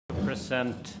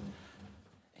present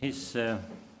his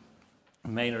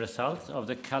main results of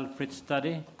the CvLPRIT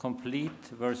study, complete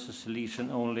versus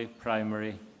lesion-only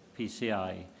primary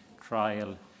PCI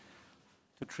trial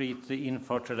to treat the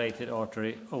infarct-related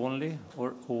artery only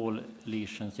or all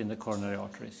lesions in the coronary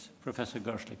arteries. Professor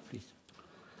Gershlick, please.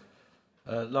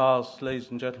 Lars,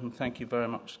 ladies and gentlemen, thank you very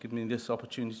much for giving me this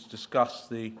opportunity to discuss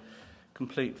the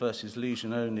complete versus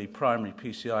lesion-only primary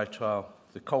PCI trial,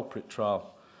 the CvLPRIT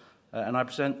trial. And I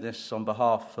present this on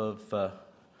behalf of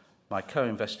my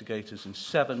co-investigators in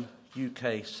 7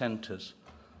 UK centres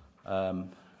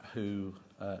who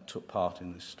took part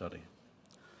in this study.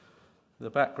 The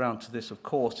background to this, of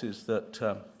course, is that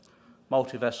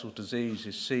multivessel disease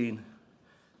is seen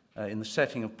in the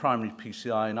setting of primary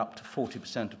PCI in up to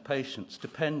 40% of patients,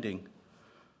 depending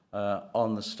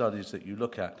on the studies that you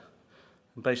look at.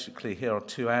 And basically, here are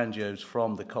 2 angios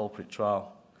from the CvLPRIT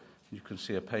trial. You can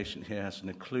see a patient here has an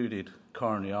occluded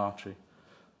coronary artery,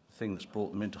 the thing that's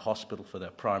brought them into hospital for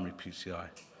their primary PCI.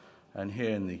 And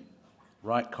here in the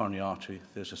right coronary artery,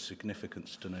 there's a significant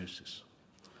stenosis.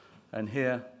 And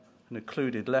here, an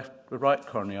occluded right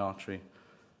coronary artery,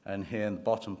 and here in the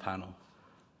bottom panel,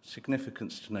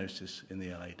 significant stenosis in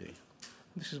the LAD.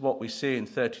 This is what we see in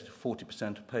 30 to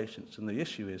 40% of patients, and the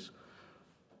issue is,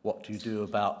 what do you do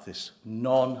about this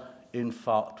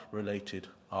non-infarct-related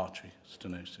artery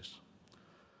stenosis?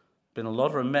 Been a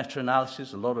lot of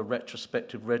meta-analysis, a lot of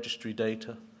retrospective registry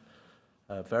data,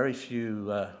 very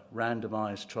few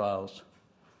randomized trials.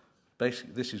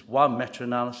 Basically, this is one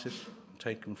meta-analysis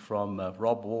taken from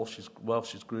Rob Welsh's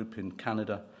group in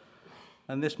Canada.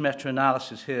 And this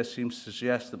meta-analysis here seems to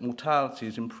suggest that mortality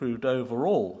is improved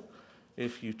overall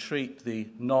if you treat the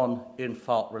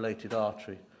non-infarct-related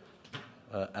artery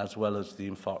as well as the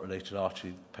infarct-related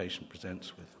artery the patient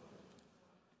presents with.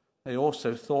 They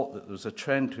also thought that there was a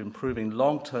trend to improving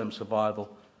long-term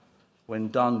survival when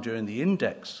done during the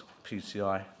index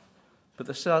PCI, but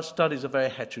the studies are very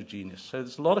heterogeneous. So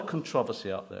there's a lot of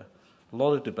controversy out there, a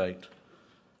lot of debate,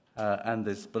 and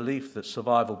there's belief that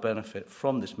survival benefit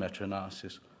from this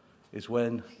meta-analysis is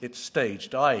when it's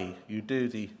staged, i.e. you do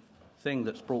the thing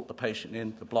that's brought the patient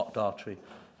in, the blocked artery,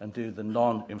 and do the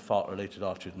non-infarct-related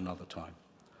artery at another time.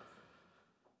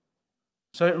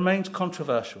 So it remains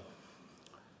controversial.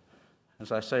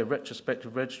 As I say,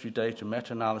 retrospective registry data and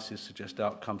meta-analysis suggest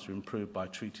outcomes are improved by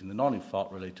treating the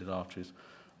non-infarct-related arteries,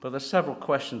 but there are several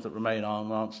questions that remain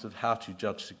unanswered. How to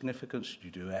judge significance? Should you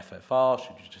do FFR?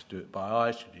 Should you just do it by eye?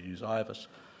 Should you use IVUS?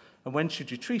 And when should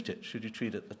you treat it? Should you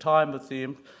treat it at the time of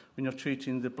when you're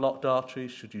treating the blocked artery?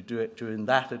 Should you do it during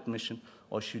that admission?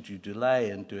 Or should you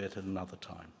delay and do it at another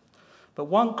time? But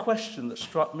one question that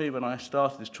struck me when I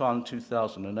started this trial in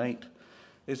 2008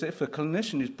 is that if a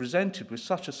clinician is presented with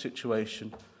such a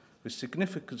situation with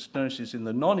significant stenosis in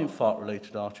the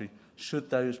non-infarct-related artery, should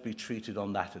those be treated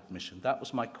on that admission? That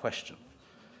was my question.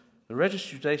 The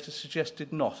registry data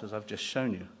suggested not, as I've just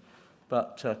shown you.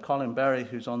 But Colin Berry,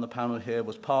 who's on the panel here,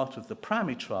 was part of the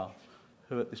PRimary trial,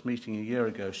 who at this meeting a year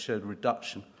ago showed a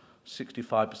reduction of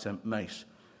 65% MACE,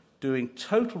 doing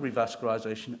total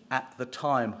revascularization at the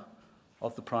time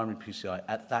of the primary PCI,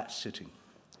 at that sitting.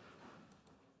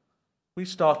 We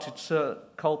started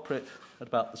CvLPRIT at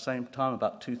about the same time,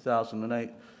 about 2008,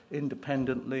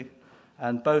 independently,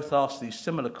 and both asked these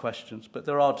similar questions, but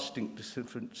there are distinct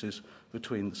differences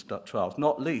between the trials.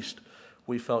 Not least,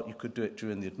 we felt you could do it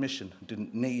during the admission,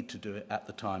 didn't need to do it at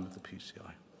the time of the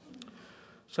PCI.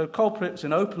 So CvLPRIT is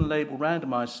an open-label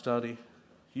randomized study,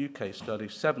 UK study,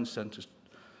 7 centres,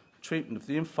 treatment of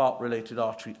the infarct-related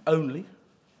artery only,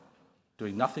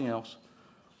 doing nothing else,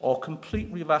 or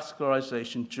complete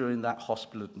revascularization during that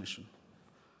hospital admission.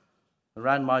 The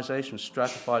randomization was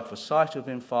stratified for site of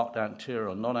infarct, anterior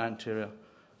or non-anterior,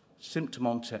 symptom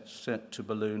onset to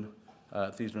balloon.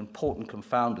 These are important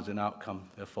confounders in outcome,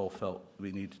 therefore felt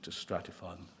we needed to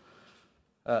stratify them.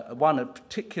 A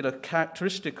particular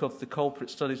characteristic of the CvLPRIT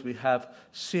studies, we have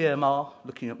CMR,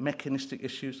 looking at mechanistic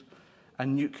issues,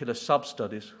 and nuclear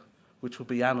sub-studies, which will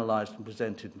be analysed and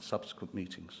presented in subsequent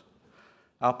meetings.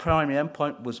 Our primary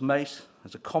endpoint was MACE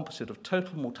as a composite of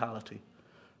total mortality,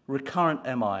 recurrent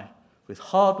MI, with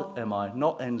hard MI,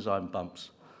 not enzyme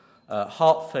bumps,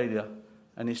 heart failure,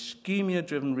 and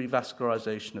ischemia-driven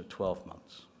revascularization at 12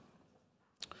 months.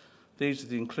 These are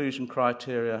the inclusion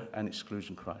criteria and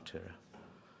exclusion criteria.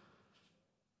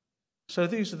 So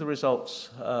these are the results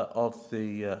of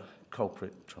the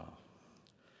CvLPRIT trial.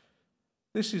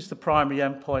 This is the primary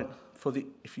endpoint for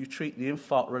if you treat the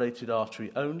infarct-related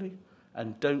artery only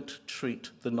and don't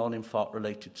treat the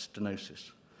non-infarct-related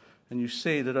stenosis. And you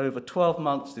see that over 12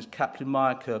 months, this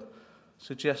Kaplan-Meier curve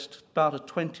suggests about a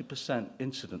 20%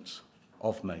 incidence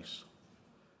of MACE.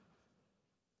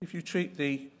 If you treat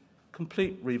the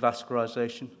complete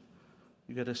revascularization,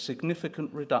 you get a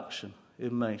significant reduction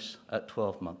in MACE at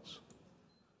 12 months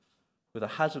with a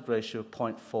hazard ratio of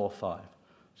 0.45.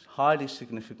 It's a highly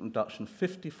significant reduction,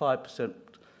 55%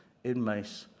 in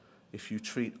MACE if you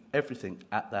treat everything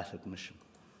at that admission.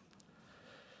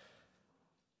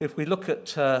 If we look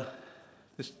at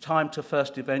this time to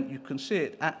first event, you can see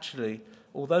it actually,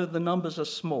 although the numbers are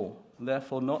small and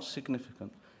therefore not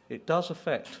significant, it does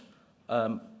affect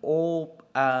all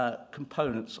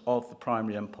components of the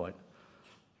primary endpoint.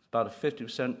 It's about a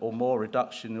 50% or more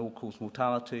reduction in all-cause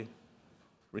mortality,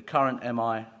 recurrent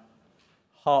MI,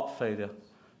 heart failure,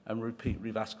 and repeat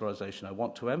revascularization. I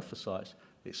want to emphasize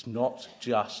it's not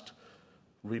just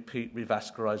repeat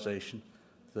revascularization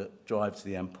that drives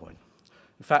the endpoint.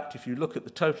 In fact, if you look at the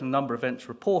total number of events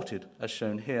reported, as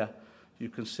shown here, you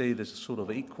can see there's a sort of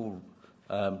equal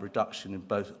reduction in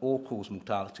both all-cause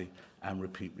mortality and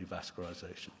repeat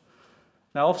revascularization.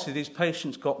 Now, obviously, these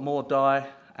patients got more dye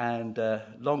and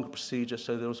longer procedure,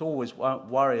 so there was always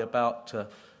worry about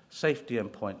safety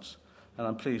endpoints. And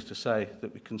I'm pleased to say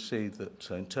that we can see that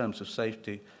in terms of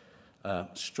safety,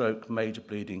 stroke, major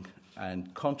bleeding,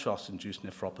 and contrast-induced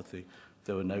nephropathy,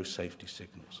 there were no safety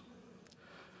signals.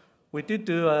 We did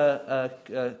do a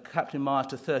Kaplan-Meier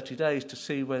to 30 days to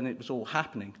see when it was all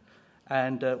happening.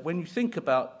 And when you think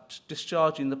about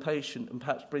discharging the patient and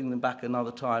perhaps bringing them back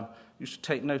another time, you should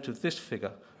take note of this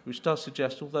figure, which does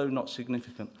suggest, although not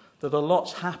significant, that a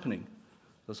lot's happening.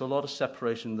 There's a lot of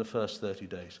separation in the first 30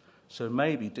 days. So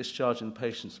maybe discharging the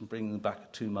patients and bringing them back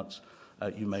at 2 months,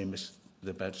 you may miss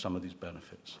some of these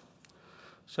benefits.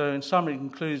 So in summary, it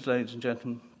concludes, ladies and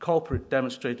gentlemen, CvLPRIT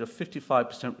demonstrated a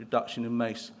 55% reduction in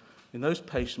MACE in those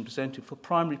patients presented for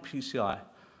primary PCI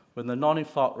when the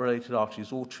non-infarct-related artery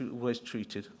is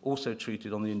also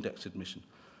treated on the index admission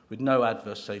with no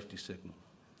adverse safety signal.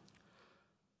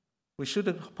 We should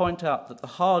point out that the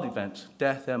hard events,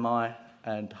 death, MI,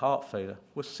 and heart failure,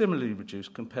 were similarly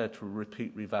reduced compared to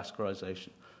repeat revascularization.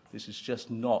 This is just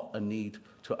not a need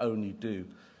to only do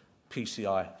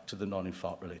PCI to the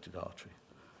non-infarct-related artery.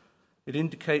 It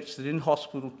indicates that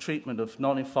in-hospital treatment of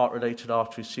non-infarct-related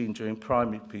arteries seen during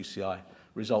primary PCI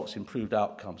results in improved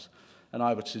outcomes, and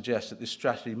I would suggest that this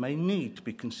strategy may need to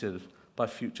be considered by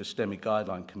future STEMI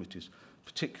guideline committees,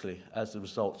 particularly as the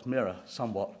results mirror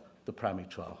somewhat the PRimary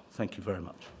trial. Thank you very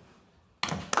much.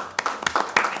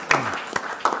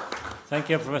 Thank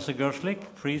you, Professor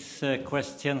Gershlick. Please,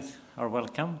 questions are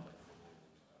welcome.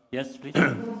 Yes, please.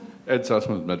 Ed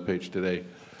Sussman, MedPage Today.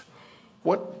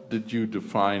 What did you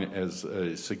define as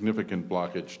a significant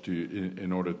blockage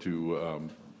in order to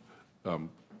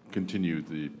continue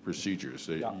the procedures?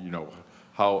 Yeah. You know,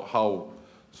 how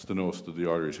stenosed do the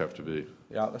arteries have to be?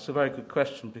 Yeah, that's a very good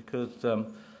question because,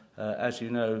 as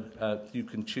you know, you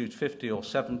can choose 50 or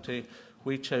 70.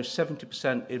 We chose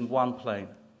 70% in one plane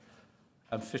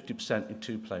and 50% in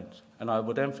 2 planes. And I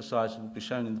would emphasize, and will be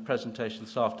shown in the presentation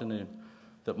this afternoon,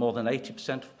 that more than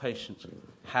 80% of patients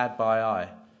had by eye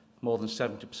more than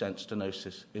 70%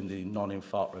 stenosis in the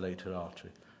non-infarct-related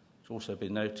artery. It's also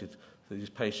been noted that these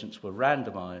patients were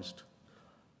randomized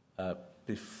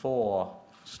before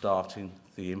starting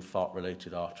the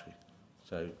infarct-related artery.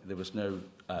 So there was no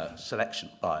selection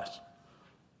bias.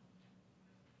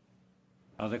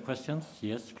 Other questions?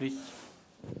 Yes, please.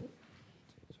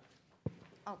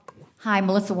 Oh. Hi,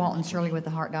 Melissa Walton, Shirley with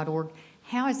theheart.org.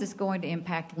 How is this going to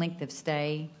impact length of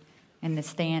stay and the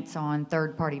stance on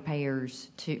third-party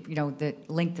payers to, you know, the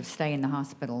length of stay in the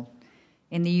hospital?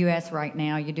 In the U.S. right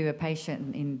now, you do a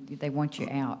patient and they want you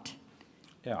out.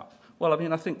 Yeah. Well, I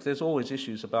mean, I think there's always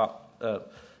issues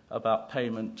about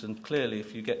payment, and clearly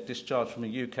if you get discharged from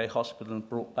a UK hospital and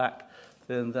brought back,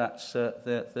 then that's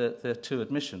there are 2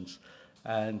 admissions.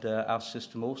 And our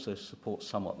system also supports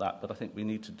somewhat that, but I think we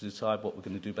need to decide what we're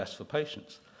going to do best for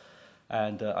patients.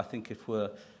 And I think if we're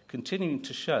continuing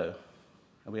to show,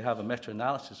 and we have a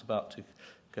meta-analysis about to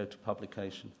go to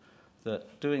publication,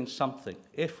 that doing something,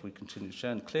 if we continue to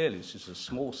show, and clearly this is a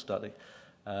small study,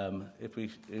 if it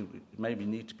maybe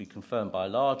need to be confirmed by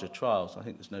larger trials, I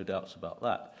think there's no doubts about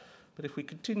that. But if we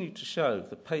continue to show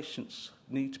that patients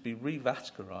need to be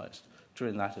revascularized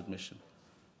during that admission,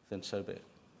 then so be it.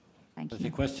 Thank you.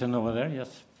 There's a question over there,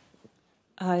 yes.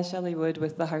 Hi, Shelley Wood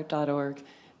with theheart.org.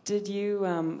 Did you,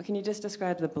 can you just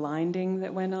describe the blinding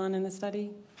that went on in the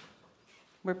study?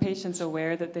 Were patients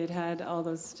aware that they'd had all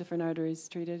those different arteries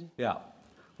treated? Yeah.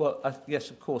 Well, yes,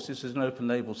 of course, this is an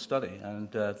open-label study,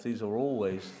 and these are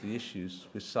always the issues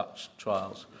with such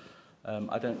trials.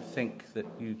 I don't think that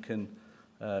you can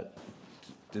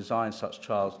design such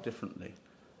trials differently.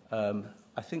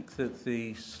 I think that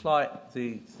the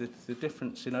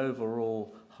difference in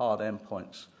overall hard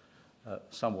endpoints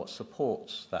somewhat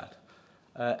supports that.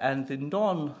 And the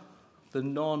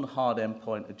non-hard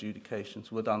endpoint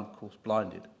adjudications were done, of course,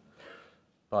 blinded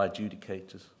by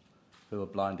adjudicators who are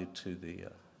blinded to the...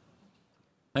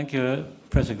 Thank you,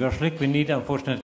 Professor Gershlick. We need, unfortunately,